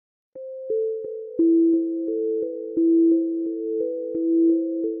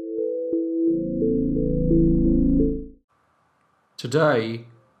Today,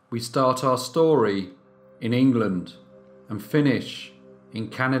 we start our story in England and finish in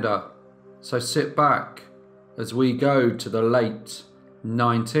Canada. So sit back as we go to the late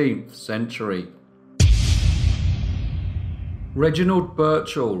 19th century. Reginald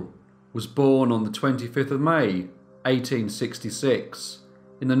Birchall was born on the 25th of May 1866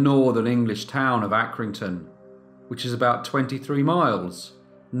 in the northern English town of Accrington, which is about 23 miles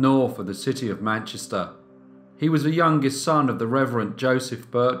north of the city of Manchester. He was the youngest son of the Reverend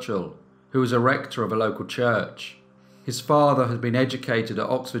Joseph Birchall, who was a rector of a local church. His father had been educated at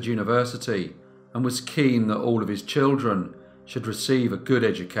Oxford University and was keen that all of his children should receive a good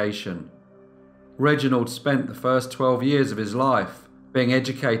education. Reginald spent the first 12 years of his life being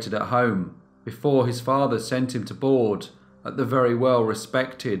educated at home before his father sent him to board at the very well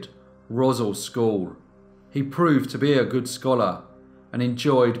respected Rossall School. He proved to be a good scholar and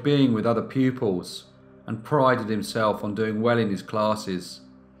enjoyed being with other pupils and prided himself on doing well in his classes.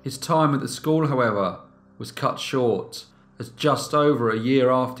 His time at the school, however, was cut short, as just over a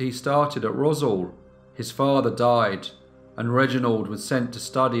year after he started at Rossall, his father died and Reginald was sent to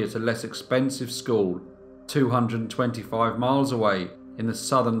study at a less expensive school 225 miles away in the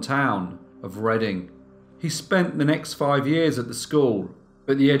southern town of Reading. He spent the next 5 years at the school,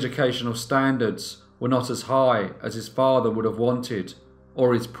 but the educational standards were not as high as his father would have wanted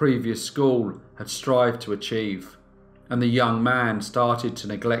or his previous school had strived to achieve, and the young man started to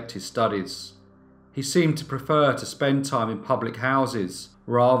neglect his studies. He seemed to prefer to spend time in public houses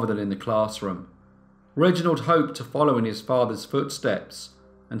rather than in the classroom. Reginald hoped to follow in his father's footsteps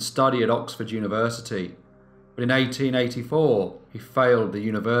and study at Oxford University, but in 1884 he failed the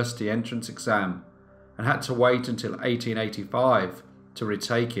university entrance exam and had to wait until 1885 to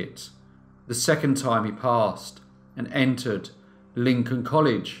retake it. The second time he passed and entered Lincoln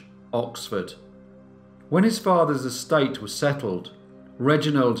College, Oxford. When his father's estate was settled,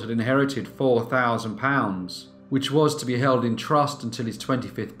 Reginald had inherited £4,000, which was to be held in trust until his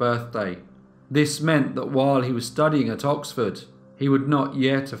 25th birthday. This meant that while he was studying at Oxford, he would not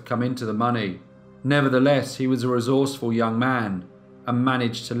yet have come into the money. Nevertheless, he was a resourceful young man and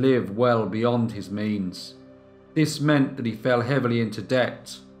managed to live well beyond his means. This meant that he fell heavily into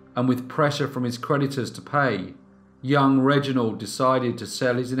debt, and with pressure from his creditors to pay, young Reginald decided to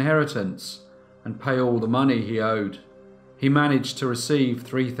sell his inheritance and pay all the money he owed. He managed to receive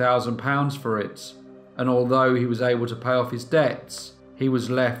 £3,000 for it, and although he was able to pay off his debts, he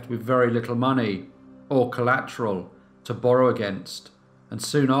was left with very little money or collateral to borrow against, and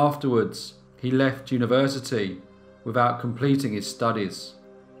soon afterwards he left university without completing his studies.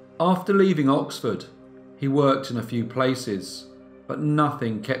 After leaving Oxford, he worked in a few places, but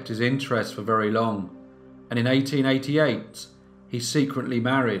nothing kept his interest for very long, and in 1888 he secretly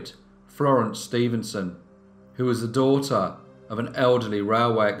married Florence Stevenson, who was the daughter of an elderly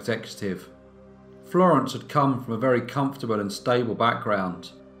railway executive. Florence had come from a very comfortable and stable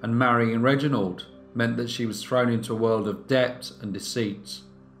background, and marrying Reginald meant that she was thrown into a world of debt and deceit.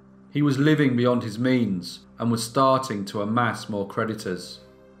 He was living beyond his means and was starting to amass more creditors.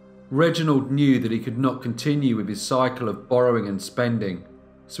 Reginald knew that he could not continue with his cycle of borrowing and spending,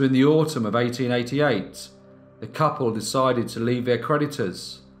 so in the autumn of 1888, the couple decided to leave their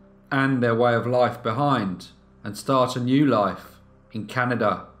creditors and their way of life behind and start a new life in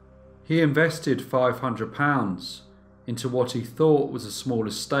Canada. He invested £500 into what he thought was a small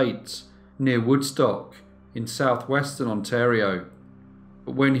estate near Woodstock in southwestern Ontario.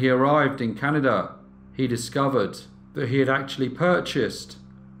 But when he arrived in Canada, he discovered that he had actually purchased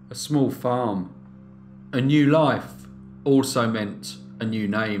a small farm. A new life also meant a new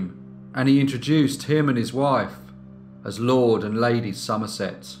name, and he introduced him and his wife as Lord and Lady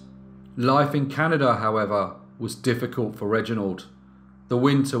Somerset. Life in Canada, however, was difficult for Reginald. The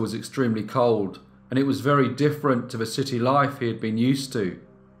winter was extremely cold, and it was very different to the city life he had been used to.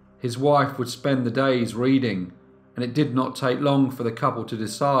 His wife would spend the days reading, and it did not take long for the couple to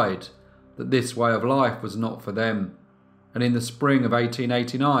decide that this way of life was not for them. And in the spring of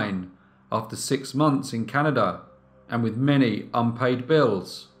 1889, after 6 months in Canada, and with many unpaid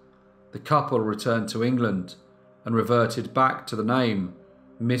bills, the couple returned to England and reverted back to the name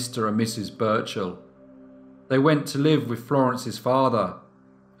Mr. and Mrs. Birchall. They went to live with Florence's father,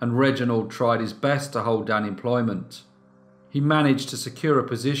 and Reginald tried his best to hold down employment. He managed to secure a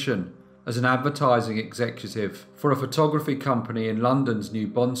position as an advertising executive for a photography company in London's New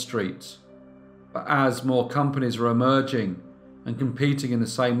Bond Street. But as more companies were emerging and competing in the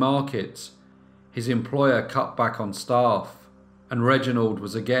same market, his employer cut back on staff, and Reginald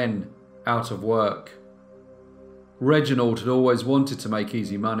was again out of work. Reginald had always wanted to make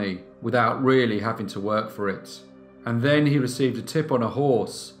easy money without really having to work for it. and then he received a tip on a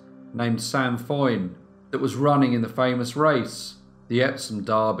horse named Sam Foyne that was running in the famous race, the Epsom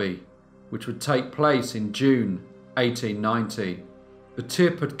Derby, which would take place in June 1890. The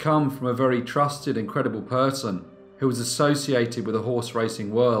tip had come from a very trusted and credible person who was associated with the horse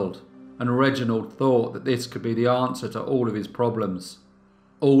racing world, and Reginald thought that this could be the answer to all of his problems.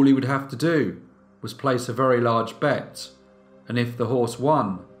 All he would have to do was place a very large bet, and if the horse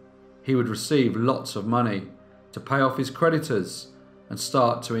won, he would receive lots of money to pay off his creditors and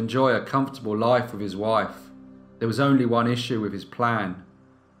start to enjoy a comfortable life with his wife. There was only one issue with his plan,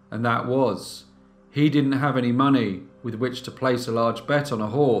 and that was he didn't have any money with which to place a large bet on a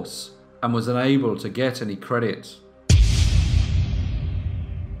horse and was unable to get any credit.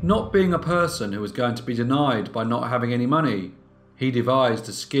 Not being a person who was going to be denied by not having any money, he devised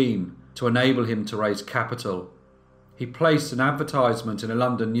a scheme to enable him to raise capital. He placed an advertisement in a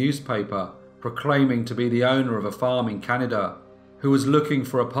London newspaper proclaiming to be the owner of a farm in Canada who was looking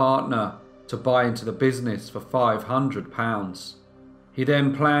for a partner to buy into the business for £500. He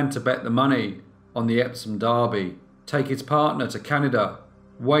then planned to bet the money on the Epsom Derby, take his partner to Canada,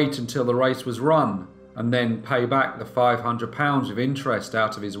 wait until the race was run, and then pay back the £500 with interest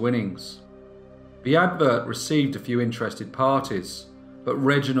out of his winnings. The advert received a few interested parties, but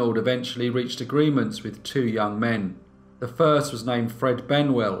Reginald eventually reached agreements with two young men. The first was named Fred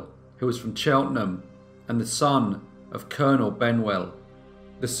Benwell, who was from Cheltenham, and the son of Colonel Benwell.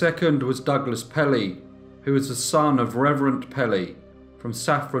 The second was Douglas Pelly, who was the son of Reverend Pelly, from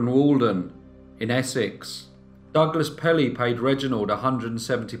Saffron Walden in Essex. Douglas Pelly paid Reginald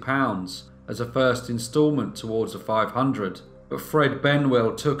 £170 as a first instalment towards the 500, but Fred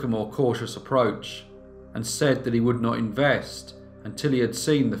Benwell took a more cautious approach and said that he would not invest until he had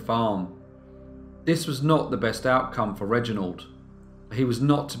seen the farm. This was not the best outcome for Reginald. He was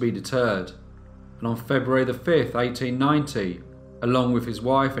not to be deterred, and on February the 5th, 1890, along with his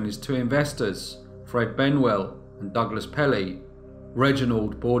wife and his two investors, Fred Benwell and Douglas Pelly,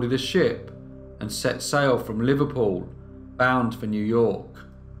 Reginald boarded a ship and set sail from Liverpool, bound for New York.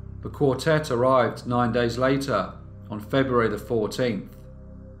 The quartet arrived 9 days later, on February the 14th.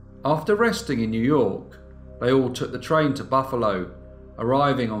 After resting in New York, they all took the train to Buffalo,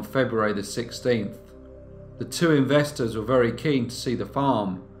 arriving on February the 16th. The two investors were very keen to see the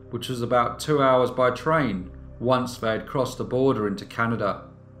farm, which was about 2 hours by train once they had crossed the border into Canada.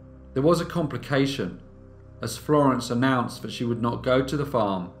 There was a complication, as Florence announced that she would not go to the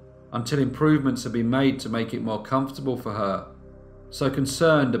farm until improvements had been made to make it more comfortable for her. So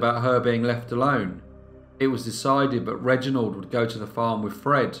concerned about her being left alone, it was decided that Reginald would go to the farm with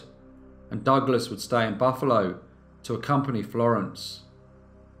Fred, and Douglas would stay in Buffalo to accompany Florence.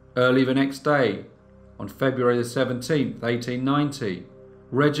 Early the next day, on February the 17th, 1890,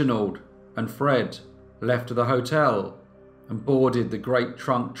 Reginald and Fred left the hotel and boarded the Great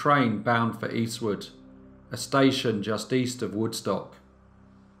Trunk train bound for Eastwood, a station just east of Woodstock.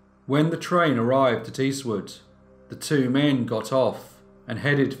 When the train arrived at Eastwood, the two men got off and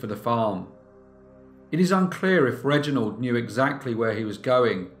headed for the farm. It is unclear if Reginald knew exactly where he was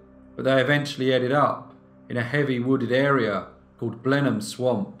going, but they eventually ended up in a heavy wooded area called Blenheim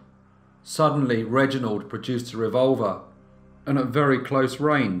Swamp. Suddenly Reginald produced a revolver and at very close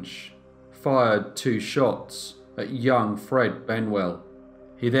range fired 2 shots at young Fred Benwell.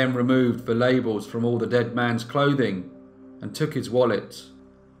 He then removed the labels from all the dead man's clothing and took his wallet.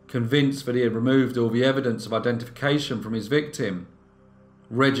 Convinced that he had removed all the evidence of identification from his victim,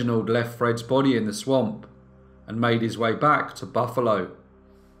 Reginald left Fred's body in the swamp and made his way back to Buffalo.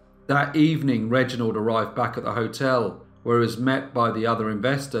 That evening, Reginald arrived back at the hotel, where he was met by the other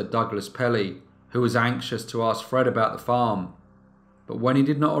investor, Douglas Pelly, who was anxious to ask Fred about the farm. But when he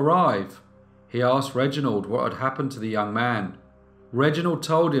did not arrive, he asked Reginald what had happened to the young man. Reginald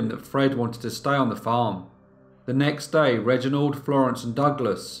told him that Fred wanted to stay on the farm. The next day, Reginald, Florence and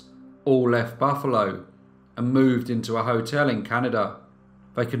Douglas all left Buffalo and moved into a hotel in Canada.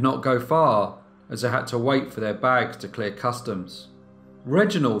 They could not go far as they had to wait for their bags to clear customs.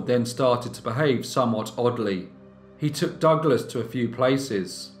 Reginald then started to behave somewhat oddly. He took Douglas to a few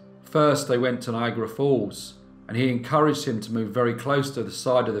places. First they went to Niagara Falls, and he encouraged him to move very close to the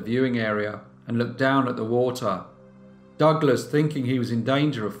side of the viewing area and look down at the water. Douglas, thinking he was in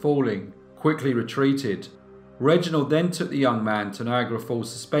danger of falling, quickly retreated. Reginald then took the young man to Niagara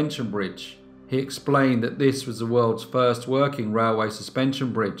Falls Suspension Bridge. He explained that this was the world's first working railway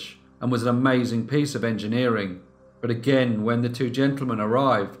suspension bridge and was an amazing piece of engineering. But again, when the two gentlemen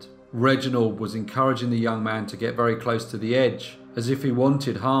arrived, Reginald was encouraging the young man to get very close to the edge, as if he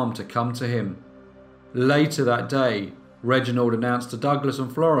wanted harm to come to him. Later that day, Reginald announced to Douglas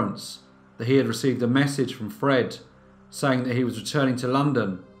and Florence that he had received a message from Fred saying that he was returning to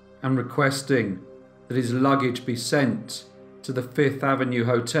London and requesting that his luggage be sent to the Fifth Avenue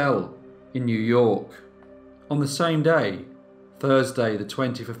Hotel in New York. On the same day, Thursday the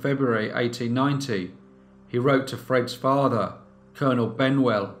 20th of February 1890, he wrote to Fred's father, Colonel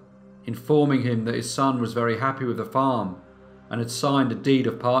Benwell, informing him that his son was very happy with the farm and had signed a deed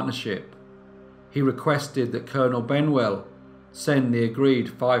of partnership. He requested that Colonel Benwell send the agreed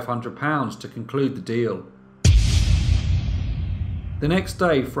 £500 to conclude the deal. The next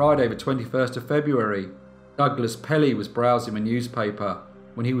day, Friday the 21st of February, Douglas Pelly was browsing a newspaper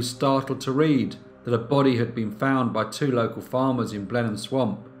when he was startled to read that a body had been found by two local farmers in Blenheim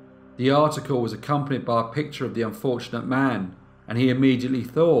Swamp. The article was accompanied by a picture of the unfortunate man, and he immediately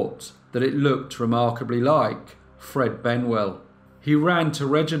thought that it looked remarkably like Fred Benwell. He ran to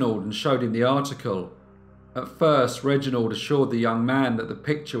Reginald and showed him the article. At first, Reginald assured the young man that the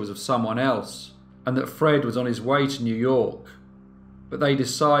picture was of someone else and that Fred was on his way to New York. But they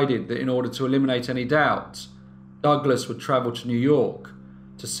decided that in order to eliminate any doubt, Douglas would travel to New York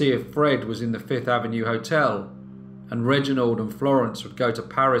to see if Fred was in the Fifth Avenue Hotel, and Reginald and Florence would go to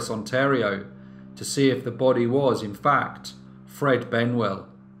Paris, Ontario to see if the body was, in fact, Fred Benwell.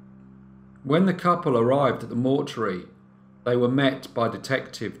 When the couple arrived at the mortuary, they were met by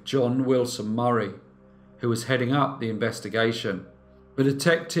Detective John Wilson Murray, who was heading up the investigation. The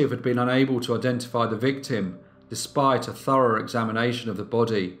detective had been unable to identify the victim despite a thorough examination of the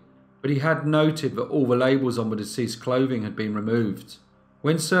body, but he had noted that all the labels on the deceased's clothing had been removed.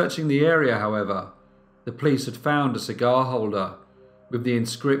 When searching the area, however, the police had found a cigar holder with the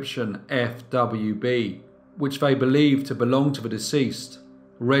inscription FWB, which they believed to belong to the deceased.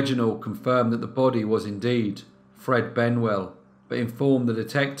 Reginald confirmed that the body was indeed Fred Benwell, but informed the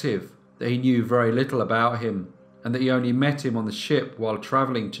detective that he knew very little about him and that he only met him on the ship while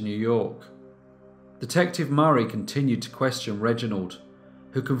travelling to New York. Detective Murray continued to question Reginald,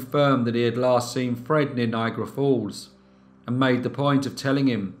 who confirmed that he had last seen Fred near Niagara Falls, and made the point of telling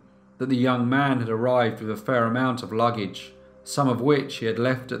him that the young man had arrived with a fair amount of luggage, some of which he had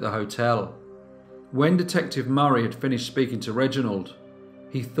left at the hotel. When Detective Murray had finished speaking to Reginald,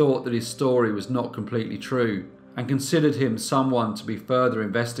 he thought that his story was not completely true and considered him someone to be further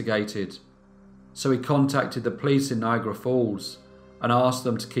investigated. So he contacted the police in Niagara Falls and asked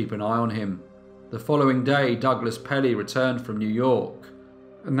them to keep an eye on him. The following day, Douglas Pelly returned from New York,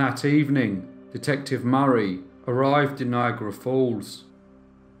 and that evening, Detective Murray arrived in Niagara Falls.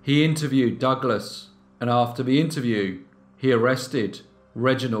 He interviewed Douglas, and after the interview, he arrested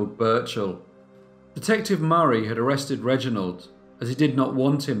Reginald Birchall. Detective Murray had arrested Reginald as he did not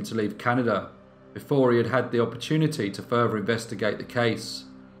want him to leave Canada before he had had the opportunity to further investigate the case,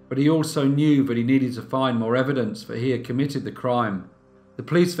 but he also knew that he needed to find more evidence that he had committed the crime. The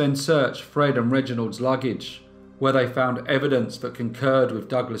police then searched Fred and Reginald's luggage, where they found evidence that concurred with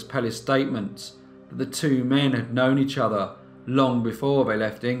Douglas Pelly's statements that the two men had known each other long before they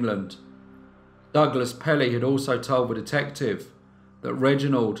left England. Douglas Pelly had also told the detective that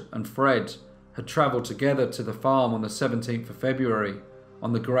Reginald and Fred had travelled together to the farm on the 17th of February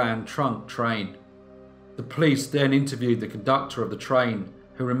on the Grand Trunk train. The police then interviewed the conductor of the train,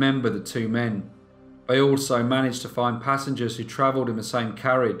 who remembered the two men. They also managed to find passengers who travelled in the same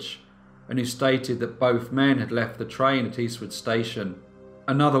carriage and who stated that both men had left the train at Eastwood Station.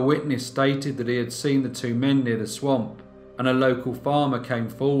 Another witness stated that he had seen the two men near the swamp, and a local farmer came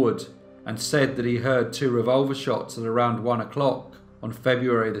forward and said that he heard two revolver shots at around 1 o'clock on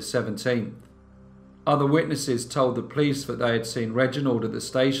February the 17th. Other witnesses told the police that they had seen Reginald at the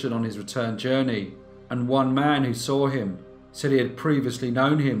station on his return journey, and one man who saw him said he had previously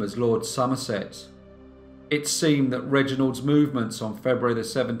known him as Lord Somerset. It seemed that Reginald's movements on February the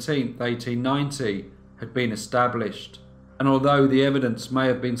 17th, 1890 had been established, and although the evidence may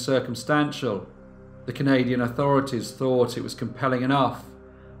have been circumstantial, the Canadian authorities thought it was compelling enough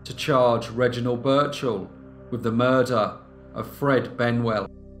to charge Reginald Birchall with the murder of Fred Benwell.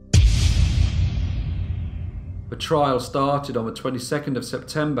 The trial started on the 22nd of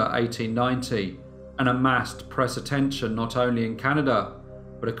September 1890 and amassed press attention not only in Canada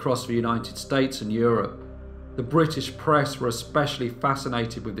but across the United States and Europe. The British press were especially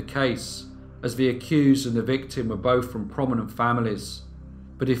fascinated with the case, as the accused and the victim were both from prominent families.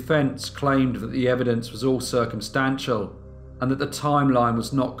 The defence claimed that the evidence was all circumstantial and that the timeline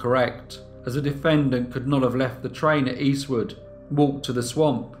was not correct, as the defendant could not have left the train at Eastwood, walked to the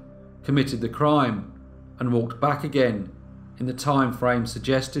swamp, committed the crime, and walked back again in the time frame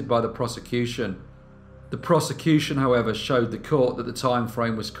suggested by the prosecution. The prosecution, however, showed the court that the time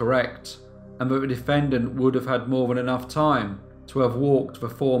frame was correct, and that the defendant would have had more than enough time to have walked the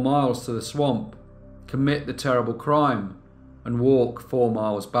 4 miles to the swamp, commit the terrible crime and walk 4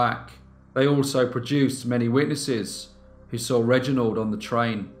 miles back. They also produced many witnesses who saw Reginald on the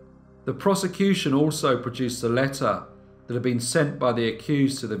train. The prosecution also produced a letter that had been sent by the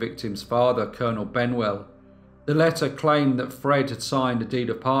accused to the victim's father, Colonel Benwell. The letter claimed that Fred had signed a deed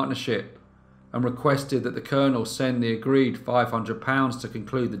of partnership and requested that the Colonel send the agreed £500 to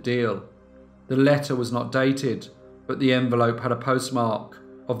conclude the deal. The letter was not dated, but the envelope had a postmark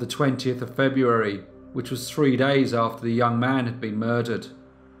of the 20th of February, which was 3 days after the young man had been murdered.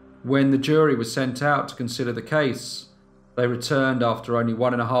 When the jury was sent out to consider the case, they returned after only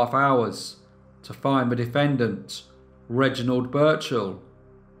 1.5 hours to find the defendant, Reginald Birchall,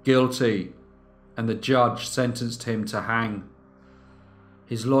 guilty, and the judge sentenced him to hang.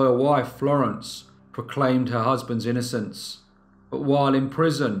 His loyal wife, Florence, proclaimed her husband's innocence, but while in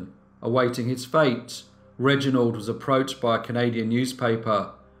prison, awaiting his fate, Reginald was approached by a Canadian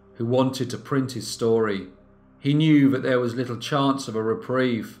newspaper who wanted to print his story. He knew that there was little chance of a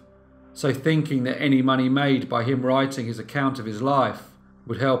reprieve, so thinking that any money made by him writing his account of his life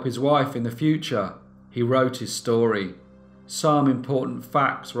would help his wife in the future, he wrote his story. Some important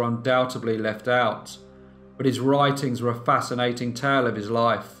facts were undoubtedly left out, but his writings were a fascinating tale of his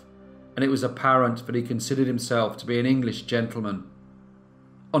life, and it was apparent that he considered himself to be an English gentleman.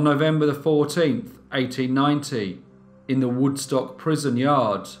 On November the 14th, 1890, in the Woodstock prison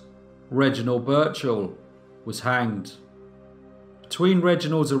yard, Reginald Birchall was hanged. Between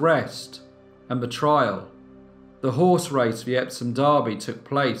Reginald's arrest and the trial, the horse race for the Epsom Derby took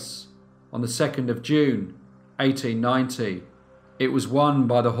place on the 2nd of June, 1890. It was won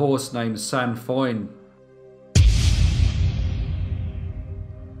by the horse named San Foyne.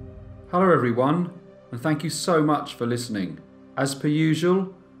 Hello everyone, and thank you so much for listening. As per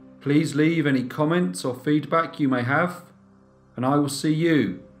usual, please leave any comments or feedback you may have, and I will see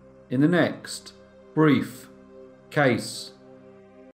you in the next brief case.